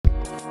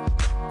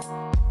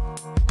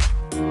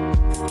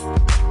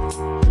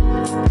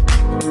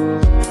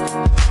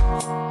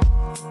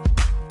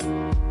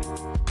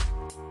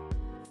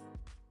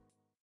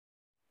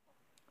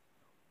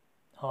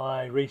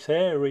Reese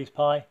here, Reese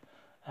Pie,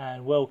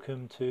 and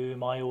welcome to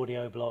my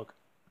audio blog.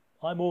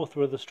 I'm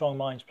author of the Strong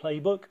Minds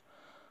Playbook,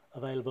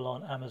 available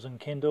on Amazon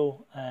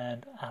Kindle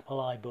and Apple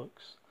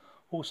iBooks.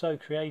 Also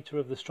creator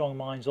of the Strong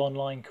Minds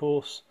online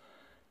course,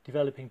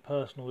 Developing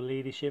Personal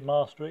Leadership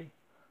Mastery,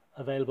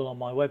 available on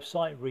my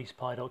website,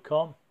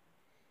 reesepie.com.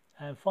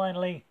 And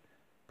finally,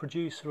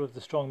 producer of the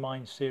Strong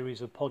Minds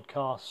series of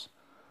podcasts,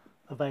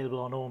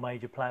 available on all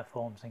major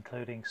platforms,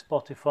 including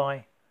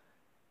Spotify,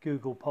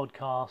 Google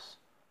Podcasts,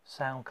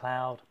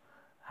 SoundCloud,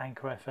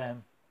 Anchor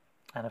FM,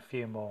 and a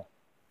few more.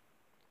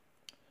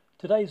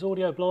 Today's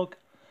audio blog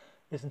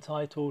is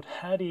entitled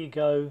How Do You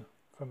Go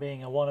From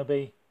Being a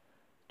Wannabe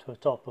to a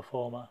Top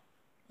Performer?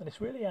 And it's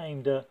really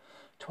aimed at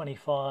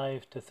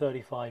 25 to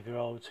 35 year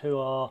olds who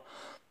are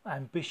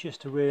ambitious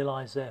to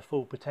realise their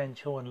full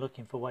potential and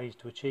looking for ways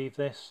to achieve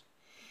this.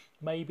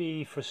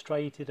 Maybe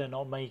frustrated and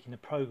not making the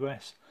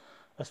progress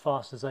as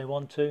fast as they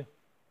want to.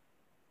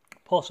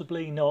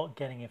 Possibly not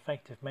getting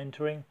effective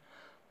mentoring,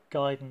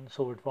 guidance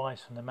or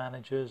advice from the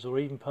managers, or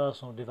even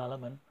personal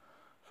development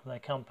from their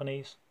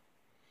companies.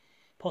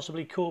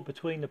 Possibly caught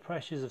between the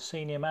pressures of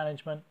senior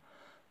management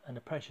and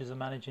the pressures of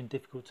managing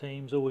difficult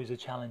teams, always a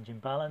challenging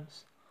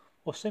balance.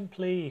 Or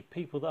simply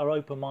people that are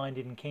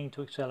open-minded and keen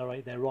to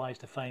accelerate their rise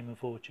to fame and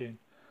fortune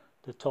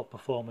that top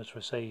performers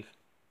receive.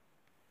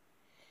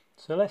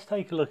 So let's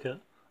take a look at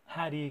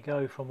how do you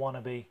go from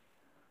wannabe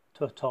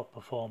to a top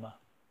performer.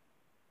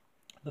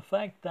 The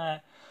fact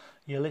that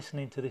you're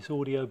listening to this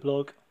audio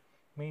blog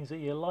means that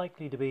you're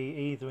likely to be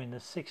either in the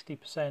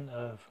 60%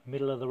 of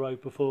middle of the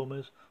road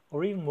performers,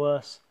 or even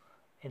worse,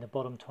 in the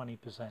bottom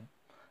 20%.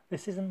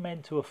 This isn't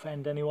meant to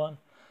offend anyone,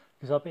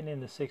 because I've been in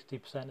the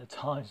 60% of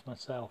times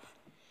myself.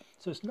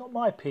 So it's not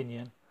my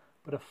opinion,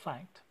 but a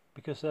fact,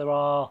 because there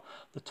are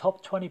the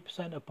top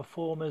 20% of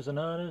performers and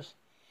earners,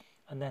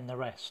 and then the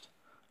rest.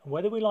 And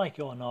whether we like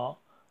it or not,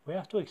 we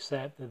have to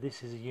accept that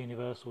this is a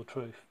universal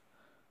truth.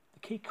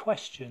 The key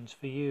questions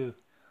for you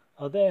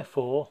are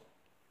therefore,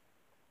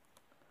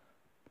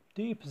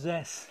 do you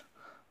possess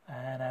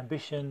an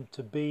ambition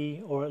to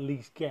be, or at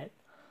least get,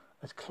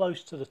 as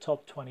close to the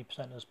top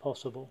 20% as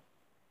possible?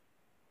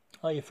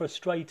 Are you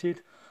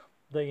frustrated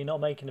that you're not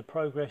making the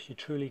progress you're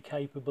truly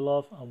capable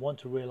of and want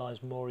to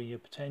realise more of your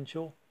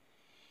potential?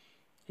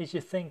 Is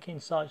your thinking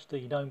such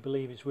that you don't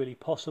believe it's really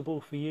possible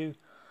for you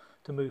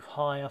to move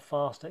higher,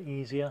 faster,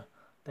 easier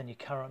than your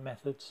current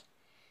methods?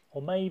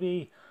 Or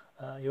maybe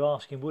you're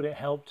asking, would it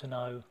help to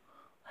know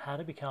how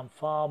to become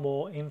far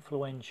more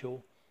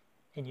influential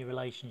in your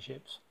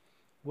relationships,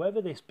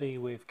 whether this be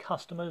with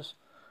customers,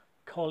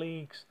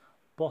 colleagues,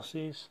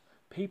 bosses,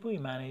 people you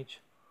manage,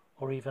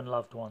 or even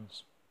loved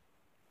ones?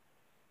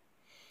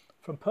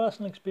 From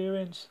personal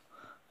experience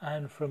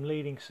and from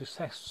leading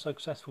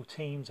successful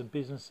teams and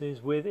businesses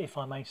with, if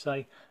I may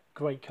say,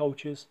 great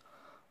cultures,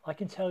 I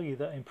can tell you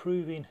that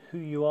improving who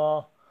you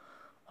are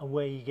and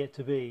where you get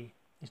to be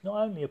is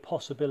not only a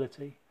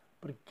possibility,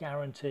 but a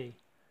guarantee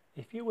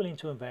if you're willing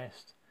to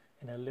invest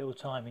in a little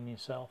time in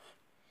yourself.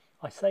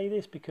 I say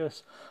this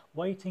because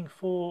waiting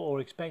for or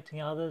expecting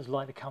others,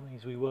 like the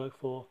companies we work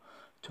for,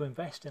 to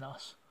invest in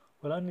us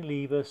will only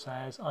leave us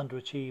as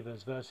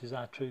underachievers versus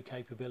our true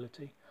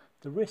capability.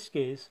 The risk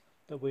is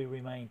that we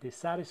remain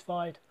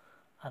dissatisfied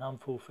and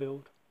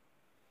unfulfilled.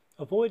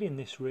 Avoiding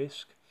this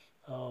risk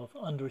of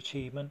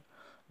underachievement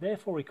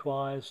therefore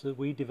requires that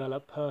we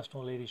develop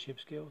personal leadership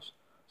skills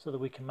so that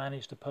we can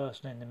manage the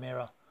person in the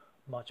mirror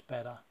much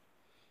better.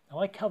 Now,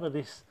 I cover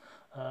this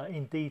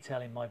in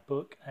detail in my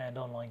book and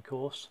online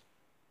course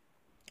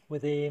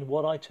within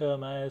what I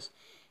term as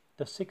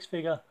the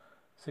six-figure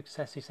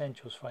Success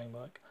Essentials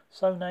framework,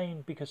 so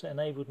named because it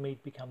enabled me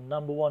to become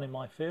number one in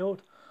my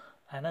field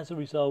and as a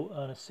result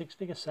earn a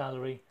six-figure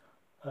salary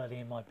early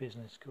in my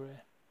business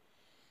career.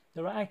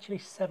 There are actually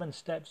 7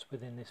 steps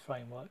within this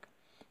framework,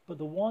 but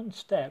the one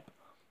step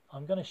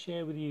I'm going to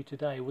share with you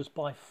today was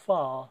by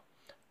far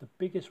the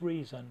biggest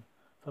reason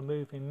for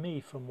moving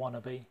me from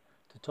wannabe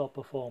to top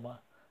performer.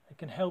 It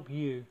can help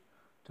you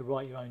to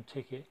write your own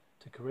ticket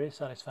to career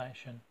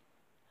satisfaction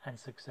and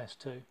success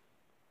too.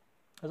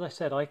 As I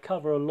said, I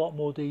cover a lot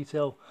more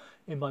detail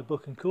in my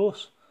book and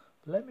course,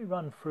 but let me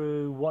run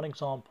through one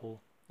example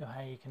of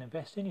how you can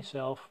invest in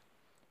yourself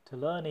to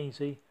learn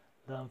easy,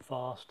 learn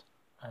fast,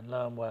 and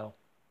learn well.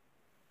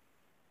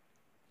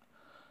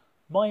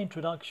 My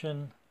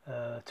introduction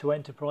to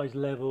enterprise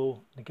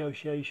level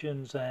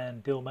negotiations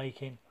and deal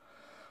making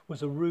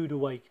was a rude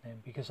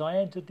awakening, because I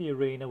entered the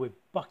arena with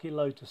bucket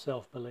loads of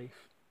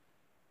self-belief,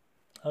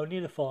 only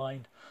to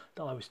find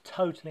that I was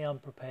totally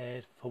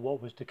unprepared for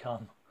what was to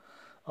come,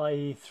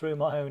 i.e. through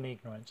my own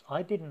ignorance.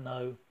 I didn't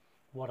know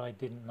what I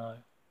didn't know.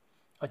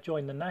 I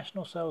joined the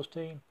national sales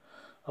team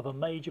of a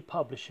major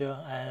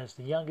publisher as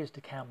the youngest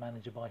account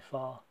manager by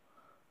far.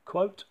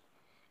 Quote,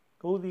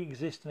 all the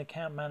existing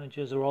account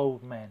managers are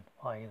old men,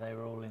 i.e. they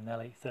were all in their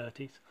late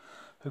 30s,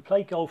 who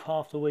play golf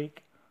half the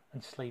week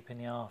and sleep in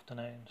the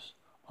afternoons.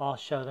 I'll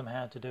show them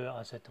how to do it,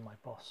 I said to my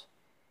boss.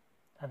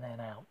 And then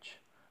ouch.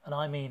 And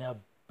I mean a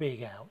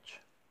big ouch.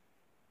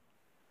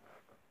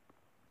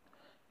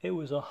 It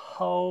was a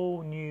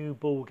whole new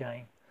ball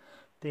game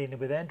dealing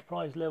with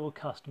enterprise level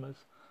customers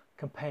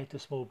compared to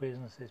small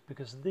businesses,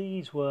 because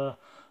these were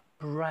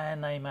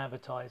brand name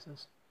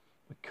advertisers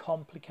with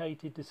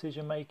complicated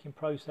decision making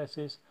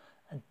processes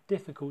and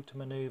difficult to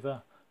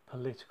maneuver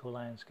political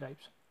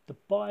landscapes. The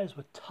buyers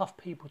were tough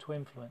people to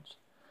influence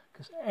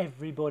because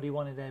everybody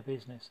wanted their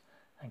business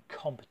and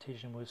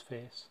competition was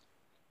fierce.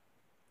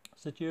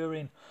 So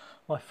during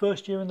my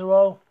first year in the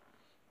role,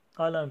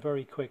 I learned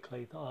very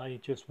quickly that I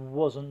just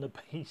wasn't the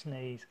bee's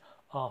knees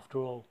after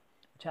all,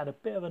 which had a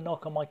bit of a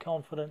knock on my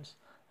confidence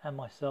and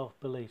my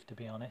self-belief, to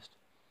be honest.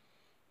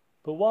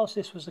 But whilst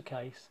this was the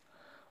case,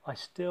 I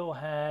still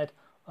had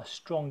a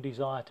strong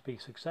desire to be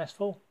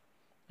successful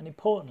and,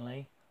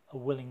 importantly, a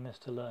willingness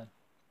to learn.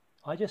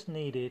 I just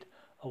needed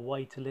a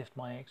way to lift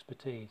my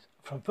expertise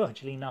from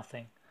virtually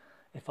nothing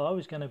if I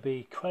was going to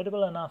be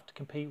credible enough to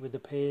compete with the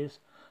peers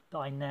that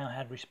I now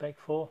had respect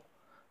for,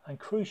 and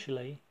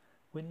crucially,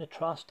 win the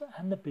trust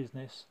and the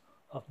business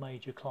of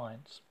major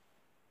clients.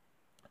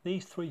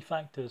 These three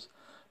factors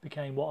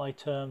became what I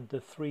termed the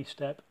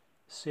three-step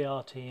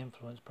CRT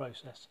influence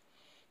process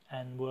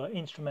and were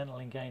instrumental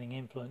in gaining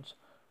influence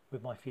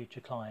with my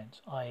future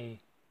clients, i.e.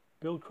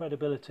 build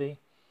credibility,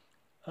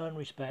 earn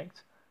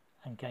respect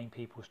and gain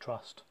people's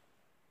trust.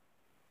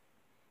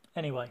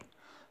 Anyway,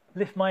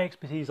 lift my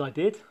expertise I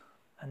did,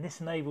 and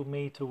this enabled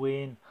me to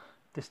win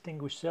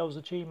Distinguished Sales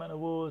Achievement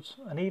Awards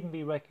and even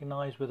be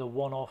recognised with a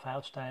one-off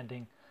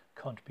Outstanding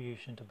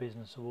Contribution to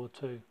Business Award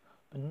too,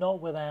 but not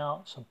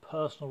without some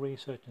personal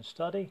research and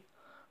study,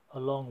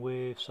 along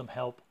with some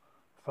help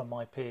from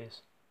my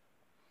peers.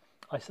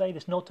 I say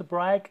this not to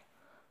brag,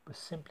 but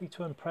simply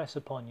to impress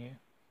upon you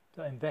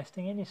that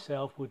investing in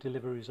yourself will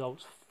deliver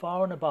results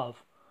far and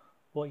above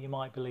what you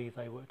might believe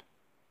they would.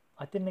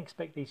 I didn't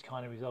expect these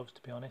kind of results,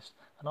 to be honest,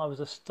 and I was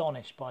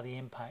astonished by the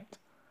impact,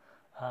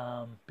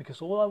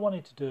 because all I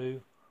wanted to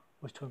do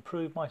was to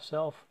improve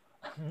myself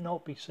and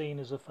not be seen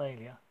as a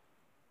failure.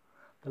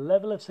 The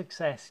level of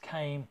success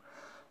came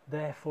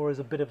therefore as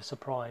a bit of a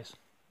surprise,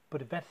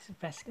 but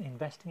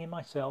investing in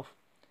myself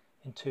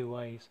in two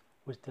ways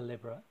was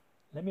deliberate.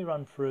 Let me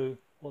run through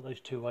what those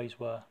two ways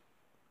were.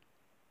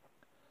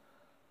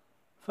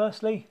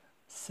 Firstly,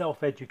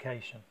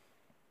 self-education.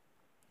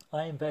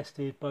 I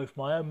invested both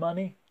my own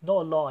money, not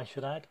a lot I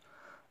should add,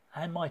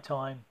 and my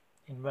time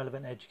in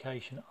relevant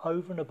education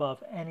over and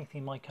above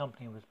anything my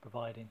company was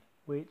providing,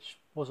 which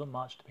wasn't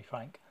much, to be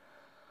frank.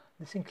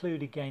 This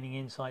included gaining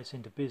insights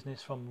into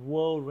business from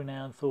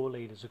world-renowned thought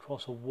leaders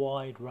across a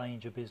wide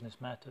range of business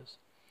matters.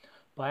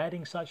 By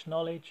adding such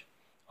knowledge,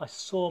 I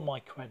saw my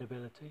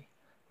credibility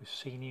with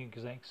senior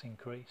execs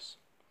increase.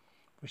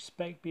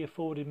 Respect be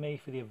afforded me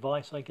for the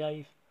advice I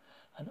gave,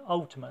 and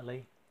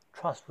ultimately,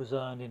 trust was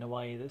earned in a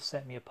way that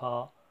set me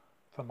apart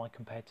from my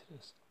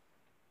competitors.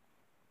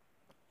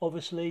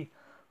 Obviously,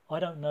 I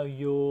don't know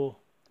your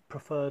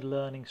preferred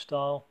learning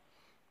style,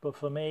 but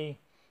for me,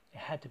 it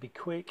had to be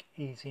quick,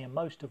 easy, and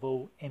most of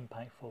all,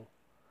 impactful.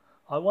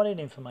 I wanted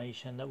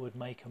information that would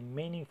make a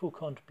meaningful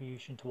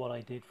contribution to what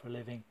I did for a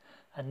living,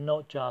 and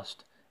not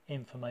just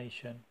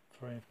information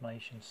for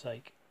information's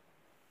sake.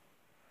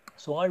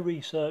 So I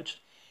researched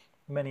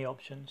many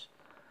options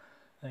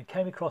and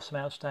came across some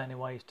outstanding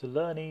ways to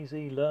learn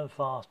easy, learn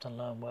fast, and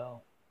learn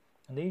well.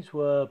 And these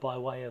were by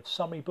way of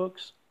summary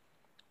books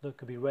that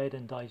could be read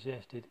and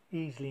digested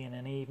easily in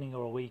an evening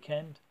or a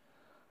weekend,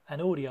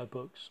 and audio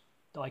books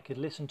that I could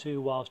listen to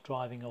whilst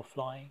driving or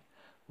flying,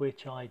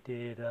 which I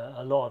did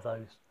a lot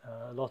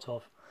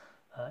of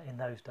in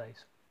those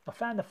days. I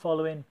found the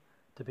following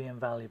to be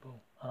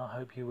invaluable, and I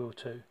hope you will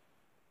too.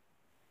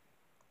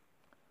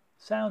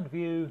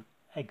 SoundView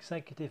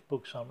executive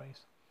book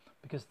summaries,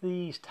 because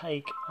these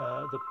take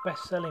the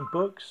best-selling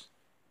books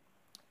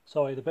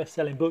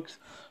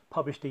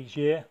published each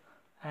year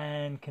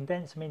and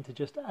condense them into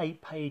just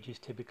 8 pages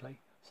typically.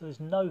 So there's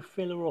no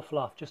filler or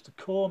fluff, just the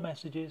core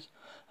messages,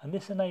 and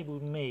this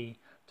enabled me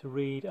to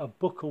read a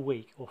book a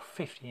week, or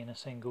 50 in a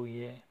single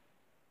year.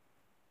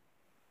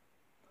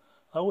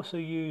 I also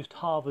used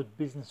Harvard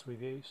Business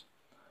Reviews,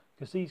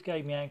 because these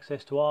gave me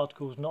access to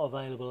articles not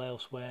available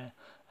elsewhere,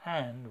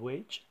 and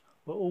which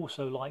were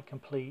also like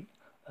complete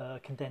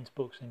condensed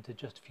books into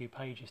just a few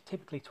pages,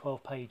 typically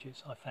 12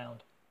 pages I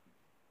found.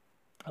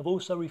 I've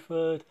also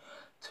referred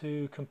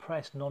to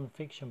compressed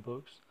non-fiction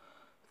books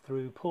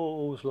through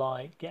portals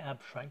like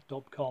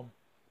getabstract.com,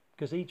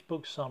 because each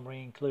book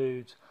summary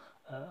includes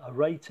a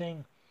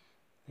rating,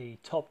 the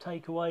top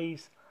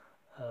takeaways,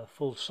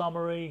 full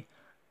summary,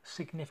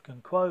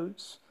 significant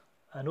quotes,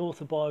 an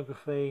author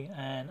biography,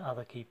 and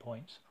other key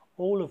points,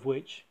 all of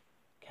which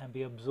can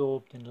be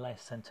absorbed in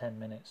less than 10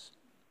 minutes.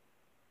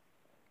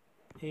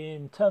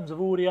 In terms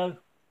of audio,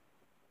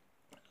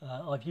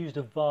 I've used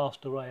a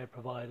vast array of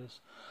providers,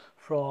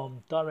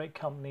 from direct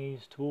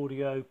companies to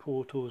audio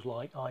portals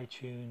like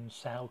iTunes,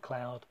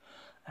 SoundCloud,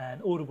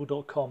 and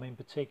Audible.com in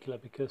particular,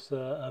 because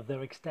of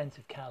their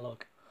extensive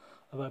catalogue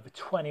of over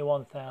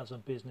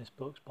 21,000 business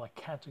books by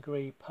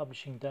category,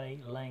 publishing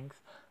date, length,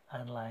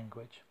 and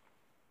language.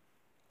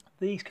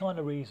 These kind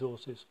of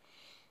resources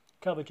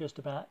cover just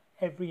about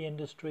every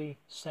industry,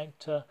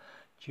 sector,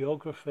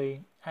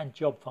 geography and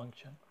job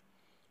function,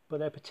 but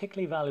they're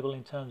particularly valuable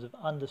in terms of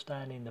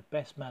understanding the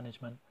best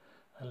management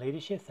and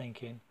leadership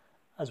thinking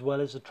as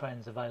well as the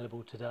trends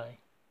available today.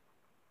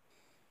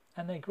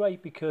 And they're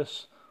great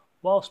because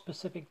while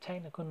specific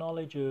technical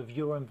knowledge of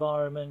your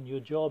environment, your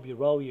job, your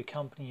role, your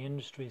company, your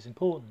industry is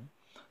important,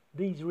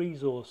 these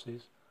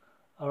resources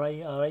are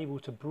able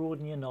to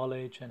broaden your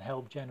knowledge and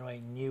help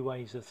generate new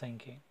ways of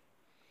thinking.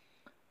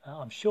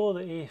 I'm sure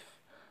that if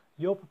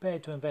you're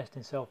prepared to invest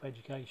in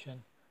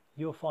self-education,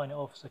 you'll find it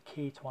offers a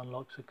key to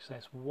unlock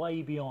success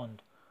way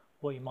beyond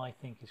what you might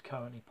think is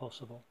currently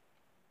possible.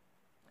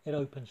 It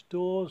opens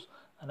doors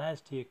and adds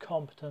to your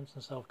competence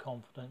and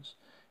self-confidence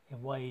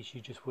in ways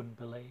you just wouldn't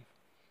believe.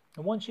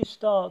 And once you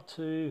start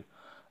to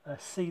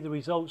see the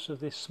results of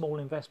this small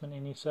investment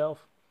in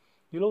yourself,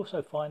 you'll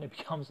also find it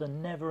becomes a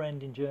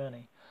never-ending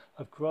journey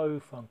of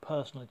growth and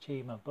personal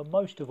achievement. But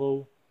most of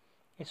all,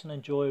 it's an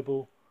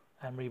enjoyable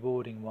and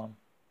rewarding one.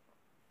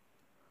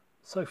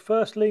 So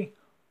firstly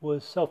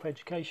was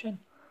self-education,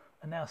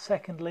 and now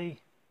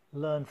secondly,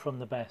 learn from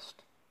the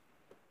best.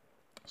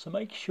 So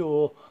make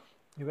sure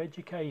your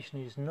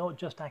education is not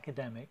just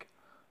academic,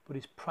 but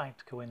is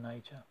practical in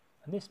nature.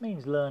 And this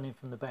means learning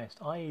from the best,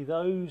 i.e.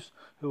 those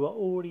who are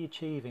already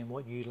achieving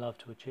what you'd love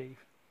to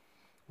achieve.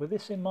 With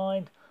this in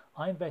mind,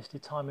 I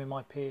invested time in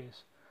my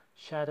peers,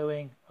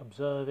 shadowing,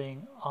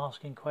 observing,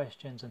 asking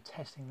questions and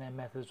testing their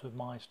methods with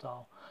my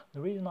style.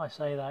 The reason I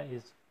say that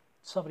is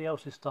somebody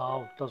else's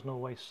style doesn't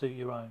always suit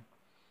your own.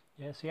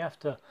 Yeah, so you have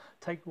to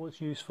take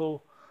what's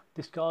useful,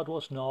 discard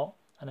what's not,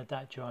 and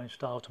adapt your own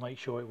style to make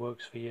sure it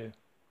works for you.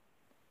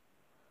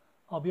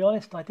 I'll be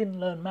honest, I didn't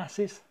learn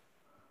masses,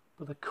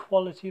 but the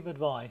quality of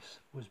advice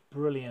was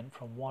brilliant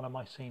from one of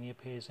my senior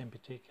peers in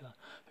particular,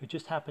 who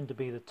just happened to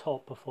be the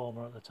top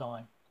performer at the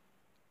time.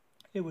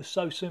 It was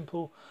so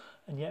simple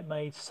and yet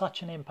made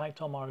such an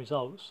impact on my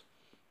results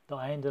that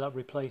I ended up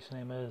replacing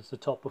him as the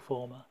top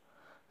performer.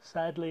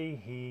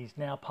 Sadly, he's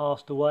now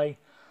passed away,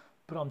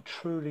 but I'm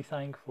truly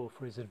thankful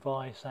for his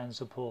advice and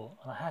support,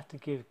 and I have to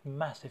give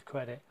massive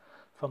credit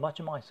for much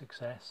of my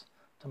success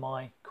to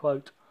my,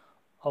 quote,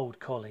 old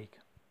colleague.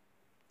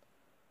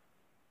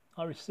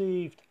 I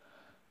received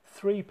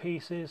 3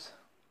 pieces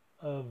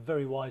of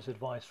very wise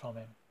advice from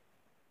him.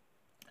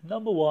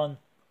 Number 1,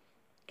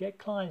 get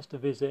clients to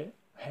visit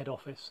head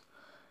office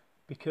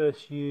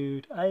because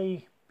you'd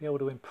A, be able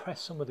to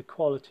impress them with the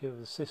quality of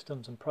the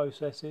systems and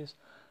processes,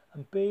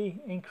 and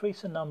B,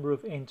 increase the number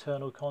of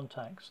internal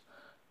contacts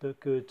that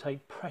could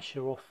take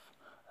pressure off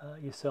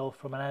yourself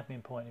from an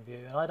admin point of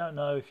view. And I don't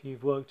know if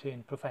you've worked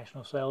in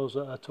professional sales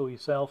at all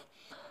yourself,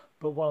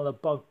 but one of the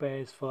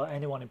bugbears for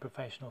anyone in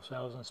professional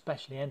sales, and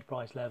especially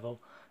enterprise level,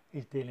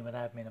 is dealing with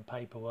admin and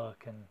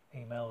paperwork and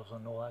emails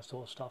and all that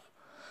sort of stuff.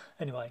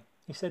 Anyway,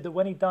 he said that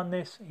when he'd done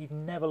this, he'd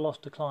never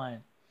lost a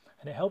client,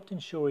 and it helped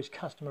ensure his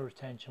customer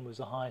retention was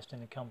the highest in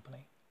the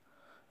company.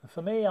 And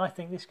for me, I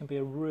think this can be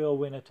a real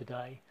winner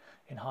today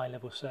in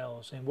high-level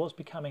sales, in what's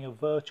becoming a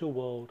virtual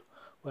world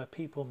where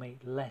people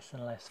meet less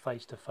and less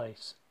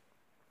face-to-face.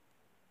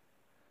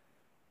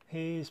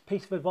 His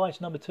piece of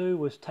advice number 2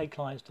 was take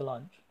clients to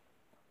lunch.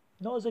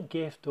 Not as a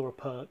gift or a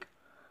perk,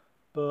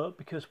 but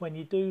because when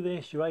you do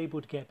this, you're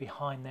able to get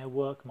behind their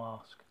work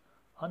mask,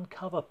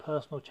 uncover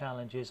personal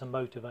challenges and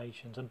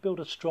motivations, and build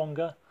a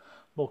stronger,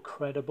 more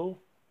credible,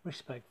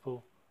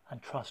 respectful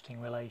and trusting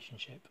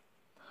relationship.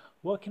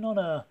 Working on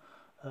a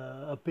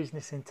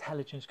business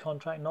intelligence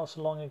contract not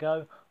so long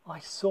ago, I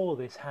saw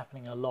this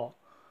happening a lot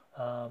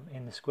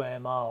in the square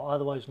mile,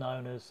 otherwise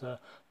known as the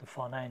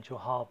financial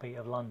heartbeat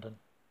of London.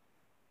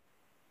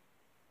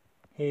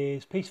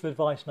 His piece of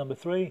advice number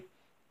 3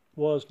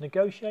 was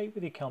negotiate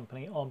with your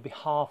company on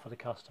behalf of the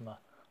customer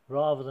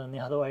rather than the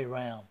other way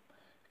around.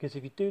 Because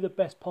if you do the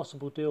best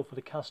possible deal for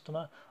the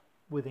customer,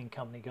 within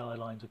company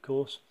guidelines of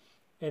course,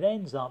 it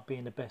ends up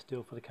being the best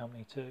deal for the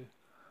company too.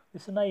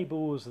 This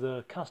enables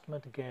the customer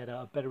to get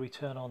a better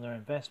return on their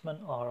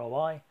investment,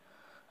 ROI,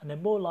 and they're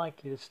more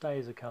likely to stay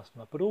as a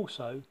customer, but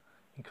also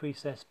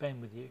increase their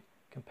spend with you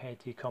compared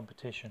to your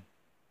competition.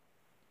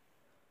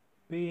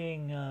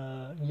 Being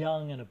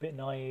young and a bit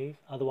naive,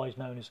 otherwise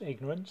known as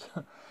ignorant,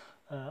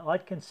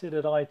 I'd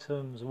considered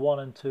items 1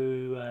 and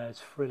 2 as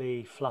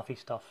frilly, fluffy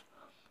stuff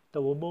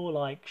that were more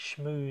like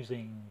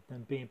schmoozing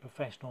than being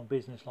professional and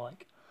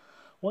business-like.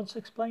 Once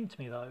explained to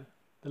me though,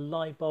 the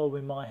light bulb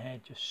in my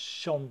head just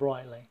shone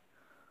brightly,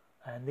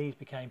 and these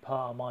became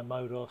part of my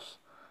modus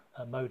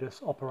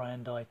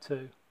operandi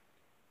too.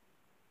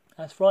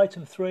 As for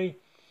item 3,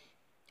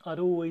 I'd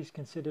always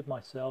considered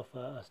myself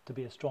to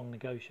be a strong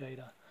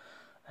negotiator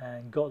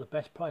and got the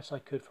best price I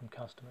could from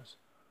customers,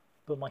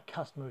 but my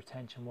customer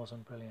retention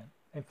wasn't brilliant.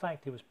 In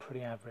fact, it was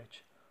pretty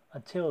average,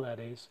 until that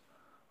is,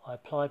 I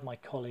applied my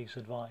colleague's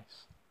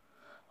advice.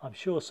 I'm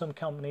sure some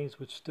companies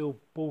would still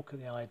balk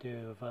at the idea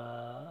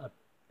of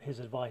his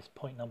advice,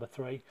 point number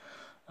 3,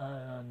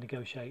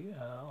 negotiate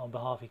on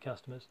behalf of your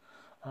customers.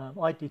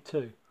 I did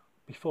too,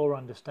 before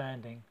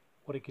understanding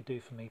what it could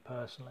do for me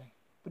personally.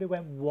 But it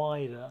went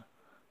wider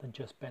than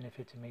just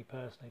benefiting me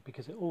personally,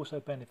 because it also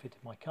benefited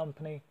my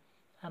company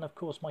and of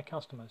course my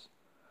customers.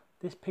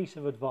 This piece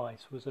of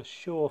advice was a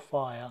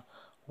surefire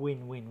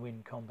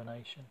win-win-win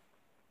combination.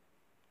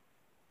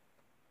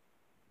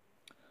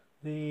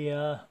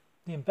 The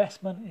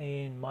investment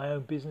in my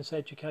own business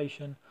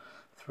education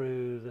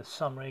through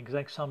the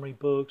exec summary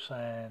books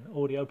and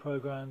audio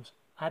programs,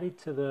 added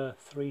to the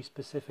 3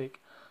 specific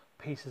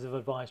pieces of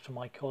advice from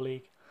my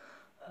colleague,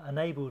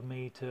 enabled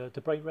me to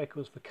break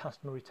records for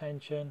customer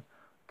retention,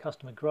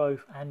 customer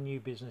growth and new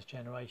business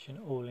generation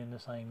all in the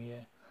same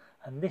year.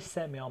 And this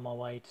set me on my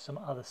way to some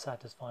other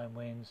satisfying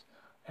wins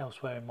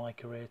elsewhere in my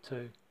career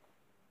too.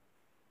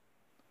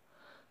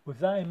 With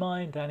that in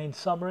mind, and in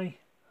summary,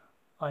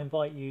 I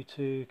invite you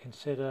to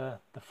consider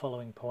the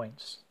following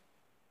points.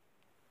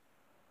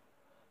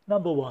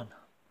 Number 1,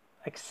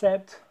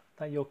 accept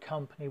that your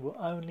company will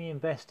only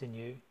invest in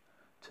you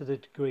to the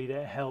degree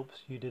that it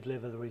helps you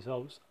deliver the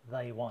results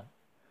they want.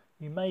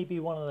 You may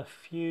be one of the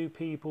few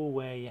people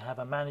where you have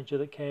a manager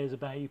that cares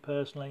about you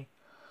personally,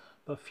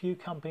 but few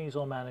companies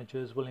or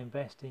managers will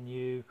invest in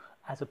you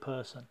as a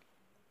person.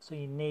 So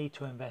you need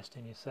to invest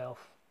in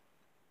yourself.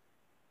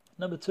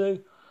 Number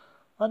 2,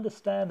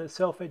 understand that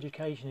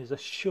self-education is a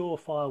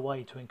surefire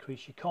way to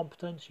increase your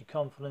competence, your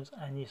confidence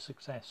and your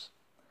success.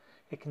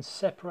 It can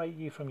separate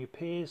you from your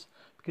peers,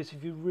 because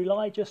if you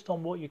rely just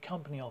on what your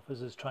company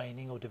offers as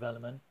training or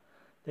development,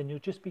 then you'll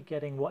just be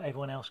getting what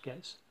everyone else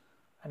gets,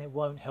 and it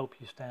won't help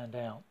you stand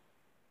out.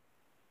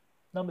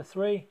 Number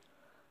 3,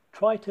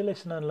 try to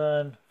listen and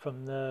learn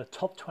from the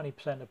top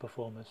 20% of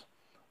performers,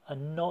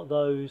 and not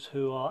those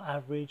who are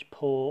average,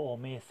 poor or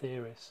mere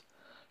theorists,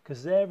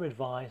 because their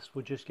advice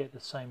will just get the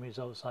same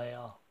results they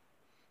are.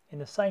 In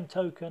the same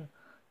token,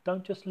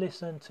 don't just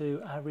listen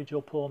to average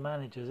or poor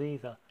managers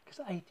either, because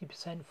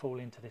 80% fall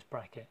into this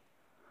bracket.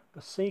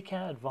 But seek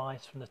out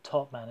advice from the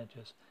top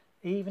managers,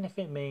 even if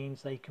it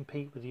means they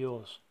compete with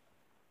yours.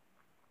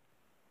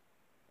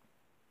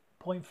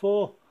 Point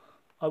 4,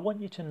 I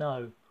want you to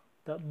know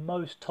that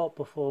most top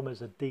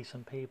performers are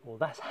decent people.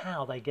 That's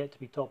how they get to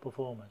be top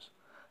performers,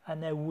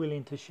 and they're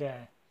willing to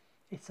share.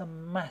 It's a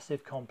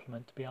massive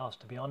compliment to be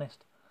asked to be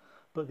honest,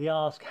 but the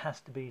ask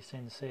has to be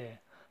sincere,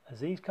 as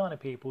these kind of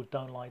people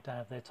don't like to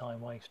have their time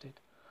wasted.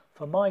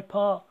 For my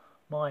part,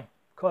 my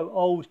quote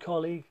old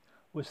colleague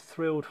was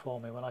thrilled for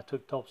me when I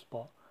took top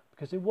spot,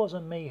 because it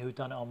wasn't me who'd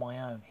done it on my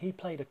own. He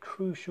played a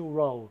crucial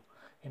role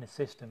in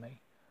assisting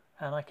me,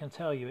 and I can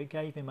tell you it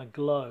gave him a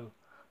glow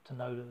to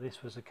know that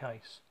this was the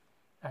case.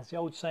 As the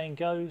old saying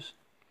goes,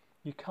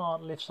 you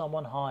can't lift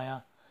someone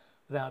higher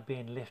without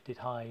being lifted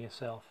higher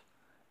yourself.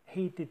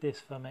 He did this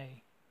for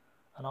me,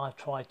 and I've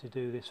tried to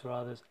do this for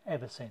others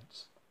ever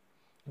since.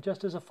 And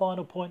just as a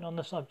final point on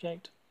the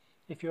subject,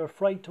 if you're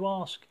afraid to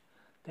ask,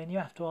 then you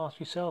have to ask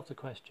yourself the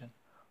question,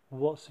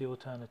 what's the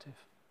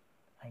alternative?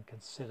 And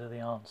consider the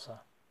answer.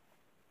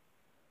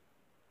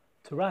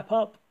 To wrap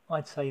up,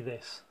 I'd say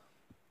this.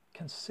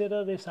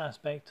 Consider this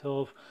aspect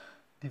of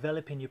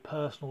developing your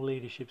personal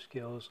leadership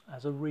skills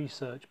as a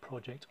research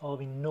project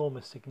of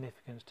enormous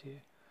significance to you,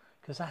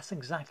 because that's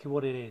exactly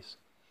what it is.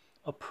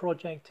 A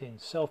project in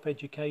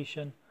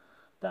self-education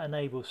that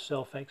enables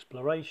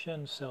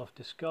self-exploration,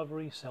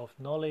 self-discovery,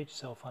 self-knowledge,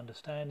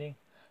 self-understanding,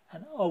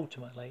 and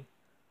ultimately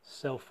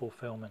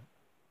self-fulfillment.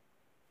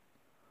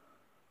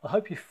 I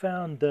hope you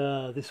found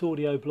this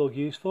audio blog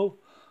useful,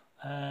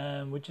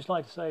 and we'd just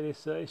like to say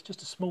this, it's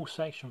just a small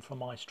section from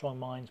my Strong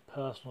Minds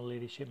Personal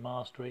Leadership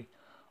Mastery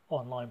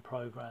online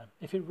program.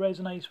 If it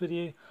resonates with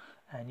you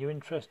and you're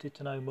interested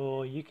to know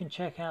more, you can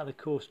check out the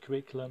course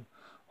curriculum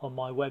on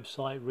my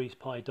website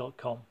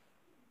reesepie.com,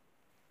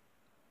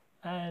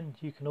 and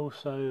you can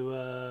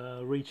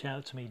also reach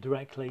out to me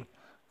directly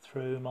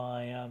through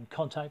my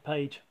contact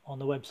page on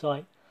the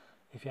website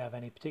if you have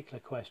any particular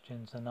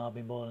questions, and I'll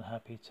be more than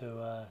happy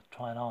to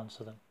try and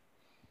answer them.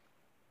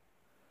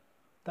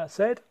 That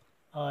said,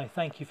 I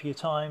thank you for your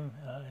time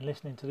in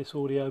listening to this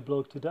audio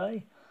blog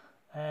today,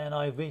 and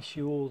I wish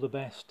you all the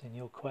best in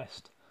your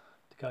quest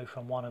to go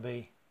from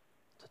wannabe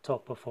to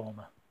top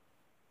performer.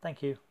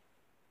 Thank you.